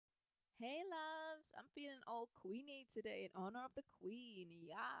Hey loves, I'm feeling all queenie today in honor of the queen.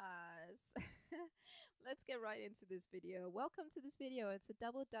 Yes. Let's get right into this video. Welcome to this video. It's a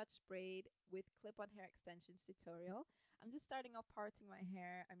double Dutch braid with clip-on hair extensions tutorial. I'm just starting off parting my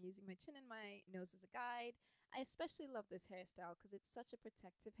hair. I'm using my chin and my nose as a guide. I especially love this hairstyle because it's such a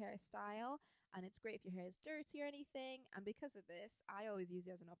protective hairstyle and it's great if your hair is dirty or anything. And because of this, I always use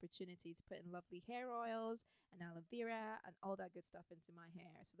it as an opportunity to put in lovely hair oils and aloe vera and all that good stuff into my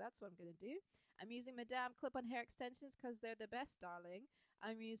hair. So that's what I'm going to do. I'm using Madame clip-on hair extensions because they're the best, darling.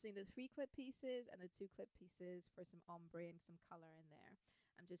 I'm using the 3 clip pieces and the 2 clip pieces for some ombre and some color in there.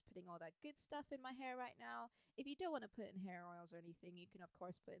 I'm just putting all that good stuff in my hair right now. If you don't want to put in hair oils or anything, you can of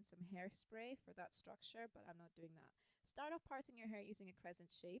course put in some hairspray for that structure, but I'm not doing that. Start off parting your hair using a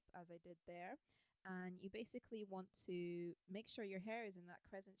crescent shape as I did there. And you basically want to make sure your hair is in that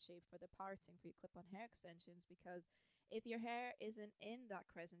crescent shape for the parting for your clip-on hair extensions, because if your hair isn't in that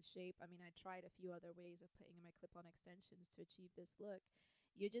crescent shape, I mean, I tried a few other ways of putting in my clip-on extensions to achieve this look,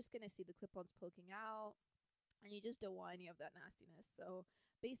 you're just going to see the clip-ons poking out and you just don't want any of that nastiness. So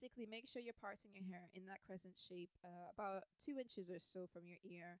basically make sure you're parting your hair in that crescent shape, about 2 inches or so from your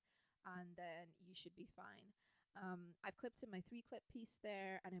ear, and then you should be fine. I've clipped in my 3 clip piece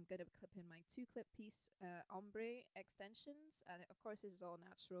there, and I'm going to clip in my 2 clip piece ombre extensions. And of course, this is all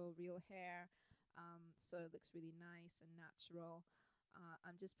natural, real hair, so it looks really nice and natural.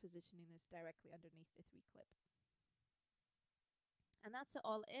 I'm just positioning this directly underneath the 3 clip. And that's it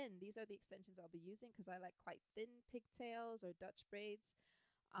all in. These are the extensions I'll be using because I like quite thin pigtails or Dutch braids.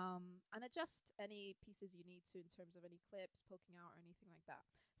 And adjust any pieces you need to in terms of any clips poking out or anything like that.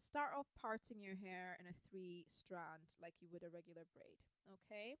 Start off parting your hair in a 3 strand like you would a regular braid,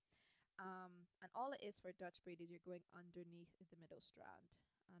 okay? And all it is for Dutch braid is you're going underneath the middle strand.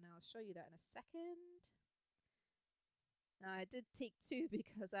 And I'll show you that in a second. Now, I did take 2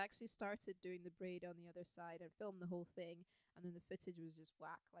 because I actually started doing the braid on the other side and filmed the whole thing, and then the footage was just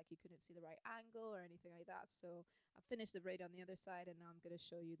whack, like you couldn't see the right angle or anything like that. So I finished the braid on the other side, and now I'm going to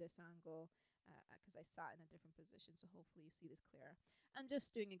show you this angle because I sat in a different position, so hopefully you see this clearer. I'm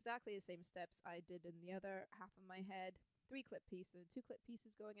just doing exactly the same steps I did in the other half of my head. 3 clip piece and 2 clip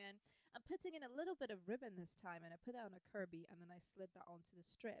pieces going in. I'm putting in a little bit of ribbon this time, and I put it on a Kirby and then I slid that onto the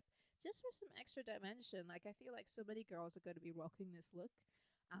strip just for some extra dimension. Like, I feel like so many girls are going to be rocking this look,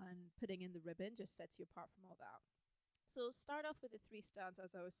 and putting in the ribbon just sets you apart from all that. So start off with the 3 strands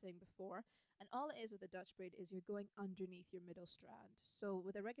as I was saying before, and all it is with a Dutch braid is you're going underneath your middle strand. So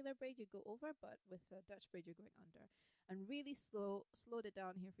with a regular braid you go over, but with a Dutch braid you're going under. And really slowed it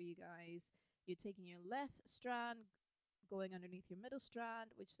down here for you guys. You're taking your left strand, going underneath your middle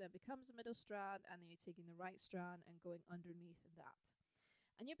strand, which then becomes a middle strand, and then you're taking the right strand and going underneath that.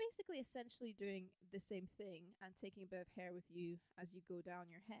 And you're basically essentially doing the same thing and taking a bit of hair with you as you go down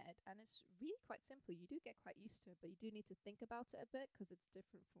your head. And it's really quite simple. You do get quite used to it, but you do need to think about it a bit because it's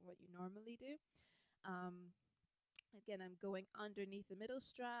different from what you normally do. Um, Again, I'm going underneath the middle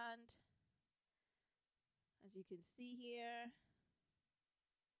strand, as you can see here.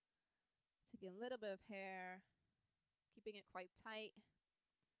 Taking a little bit of hair, keeping it quite tight,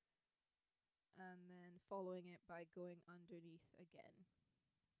 and then following it by going underneath again.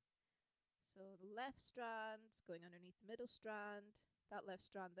 So the left strand going underneath the middle strand. That left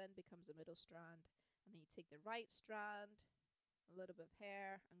strand then becomes a middle strand. And then you take the right strand, a little bit of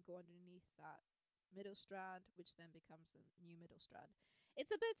hair, and go underneath that middle strand, which then becomes a new middle strand.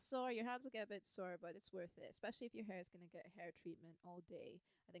 It's a bit sore. Your hands will get a bit sore, but it's worth it, especially if your hair is going to get a hair treatment all day.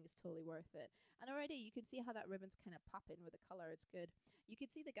 I think it's totally worth it. And already you can see how that ribbon's kind of popping with the color. It's good. You can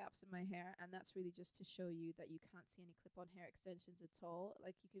see the gaps in my hair, and that's really just to show you that you can't see any clip-on hair extensions at all.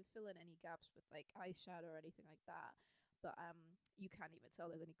 Like, you can fill in any gaps with like eyeshadow or anything like that, but you can't even tell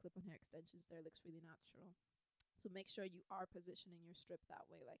there's any clip-on hair extensions there. It looks really natural. So make sure you are positioning your strip that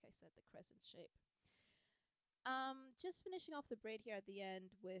way, like I said, the crescent shape. Just finishing off the braid here at the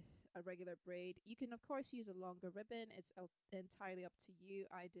end with a regular braid. You can of course use a longer ribbon. It's entirely up to you.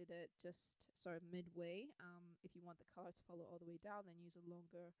 I did it just sort of midway. If you want the color to follow all the way down, then use a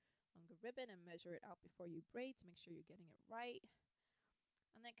longer ribbon and measure it out before you braid to make sure you're getting it right.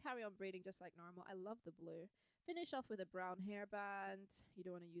 And then carry on braiding just like normal. I love the blue. Finish off with a brown hairband. You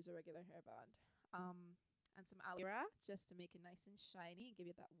don't want to use a regular hairband. And some aloe vera just to make it nice and shiny and give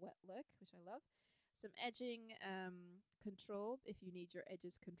you that wet look, which I love. Some edging control if you need your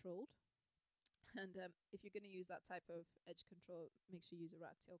edges controlled. And if you're going to use that type of edge control, make sure you use a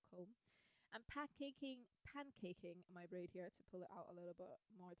rat tail comb. I'm pancaking my braid here to pull it out a little bit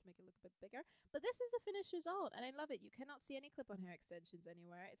more to make it look a bit bigger. But this is the finished result, and I love it. You cannot see any clip-on hair extensions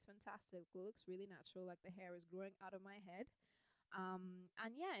anywhere. It's fantastic. It looks really natural, like the hair is growing out of my head.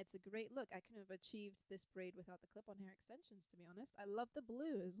 And yeah, it's a great look. I couldn't have achieved this braid without the clip-on hair extensions, to be honest. I love the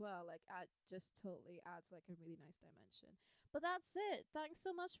blue as well. Like, it just totally adds like a really nice dimension. But that's it. Thanks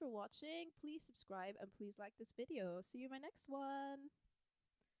so much for watching. Please subscribe and please like this video. See you in my next one.